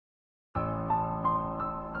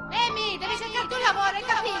tu lavori, hai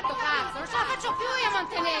capito, cazzo? Non ce la faccio più io a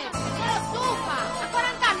mantenerti, sono stufa. A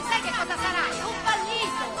 40 anni sai che cosa sarai? Un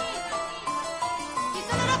fallito. Mi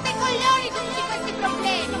sono rotta i coglioni di tutti questi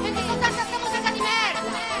problemi, vedo soltanto questa musica di merda.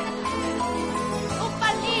 Un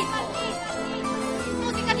fallito.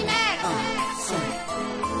 Musica di merda.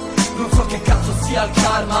 Non so che cazzo sia il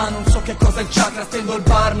karma, non so che cosa è il chakra, stendo il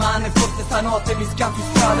barman e forse stanotte mi schianto in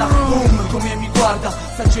strada. Boom, come mi guarda,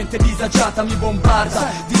 sta gente disagiata mi bombarda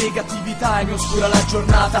di negatività e mi oscura la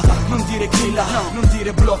giornata. Non dire Killa, non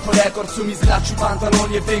dire blocco records, mi slaccio i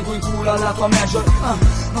pantaloni e vengo in culo alla tua major.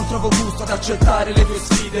 Non trovo gusto ad accettare le tue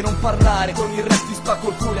sfide, non parlare con il resto, ti spacco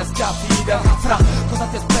il culo a schiaffi. Idea, fra cosa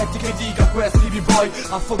ti aspetti che dica questi b-boy?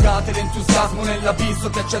 Affogate l'entusiasmo nell'abisso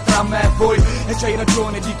che c'è tra me e voi. E c'hai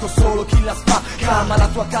ragione, dico solo chi la sta. Calma la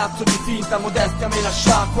tua cazzo di finta modestia, me la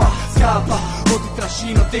sciacqua. Scappa o ti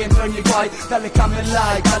trascino dentro ai miei guai, dalle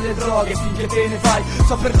cammellai, dalle droghe finché te ne vai.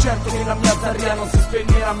 So per certo che la mia zarria non si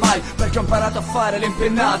spegnerà mai, perché ho imparato a fare le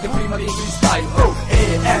impennate prima di freestyle. Oh,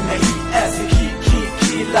 Emis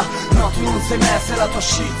Killa, no tu non sei messa, la tua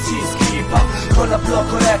shit si scripa. Con la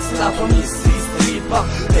blocco Rex la tua miss si strippa.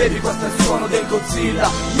 Baby questo è il suono del Godzilla.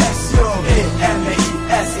 Yes yo, Emis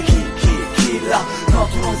Killa, no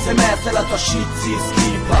tu non sei messa, la tua shit si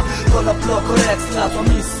scripa. Con la blocco Rex la tua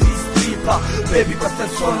miss si strippa. Baby questo è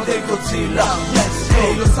il suono del Godzilla. Yes.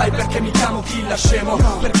 Ehi, lo sai perché mi chiamo Killa, scemo?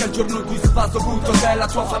 Perché il giorno in cui svaso butto te e la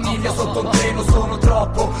tua famiglia sotto un treno. Sono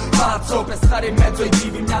troppo pazzo per stare in mezzo ai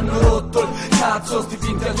divi, mi hanno rotto il cazzo sti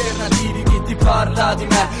finti alternativi. Chi ti parla di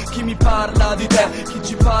me, chi mi parla di te, chi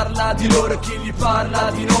ci parla di loro e chi gli parla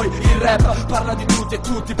di noi. Il rap parla di tutti e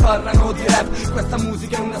tutti parlano di rap. Questa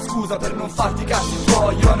musica è una scusa per non farti cazzi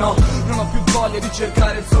tuoi, io no. Non ho più voglia di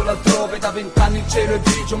cercare il sole altrove, da 20 anni il cielo è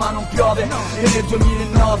grigio ma non piove. E nel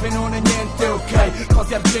 2009 non è niente ok,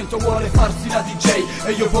 quasi argento vuole farsi la DJ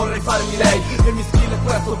e io vorrei farmi lei. Emis Killa e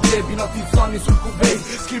questo baby, notti insonni sul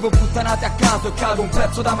Cubase. Scrivo puttanate a caso e cago un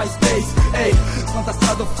pezzo da MySpace. Ehi, quanta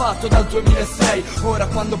strada ho fatto dal 2006, ora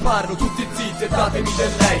quando parlo tutti zitti e datemi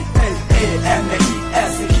del lei. Emis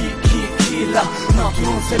Killa, no tu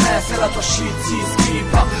non sei messa, la tua shit si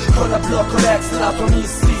scripa. Con la blocco Rex la tua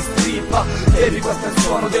miss si strippa. Baby questo è il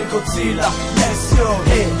suono del Godzilla. Yes yo,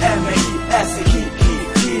 Emis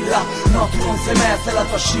Killa, no tu non sei messa, la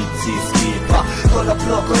tua shit si scripa. Con la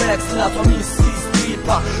blocco Rex la tua miss si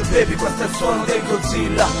strippa. Baby questo è il suono del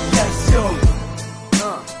Godzilla. Yes yo,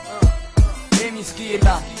 Emis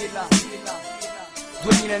Killa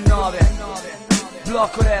 2009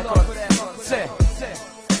 Blocco Record. Sì.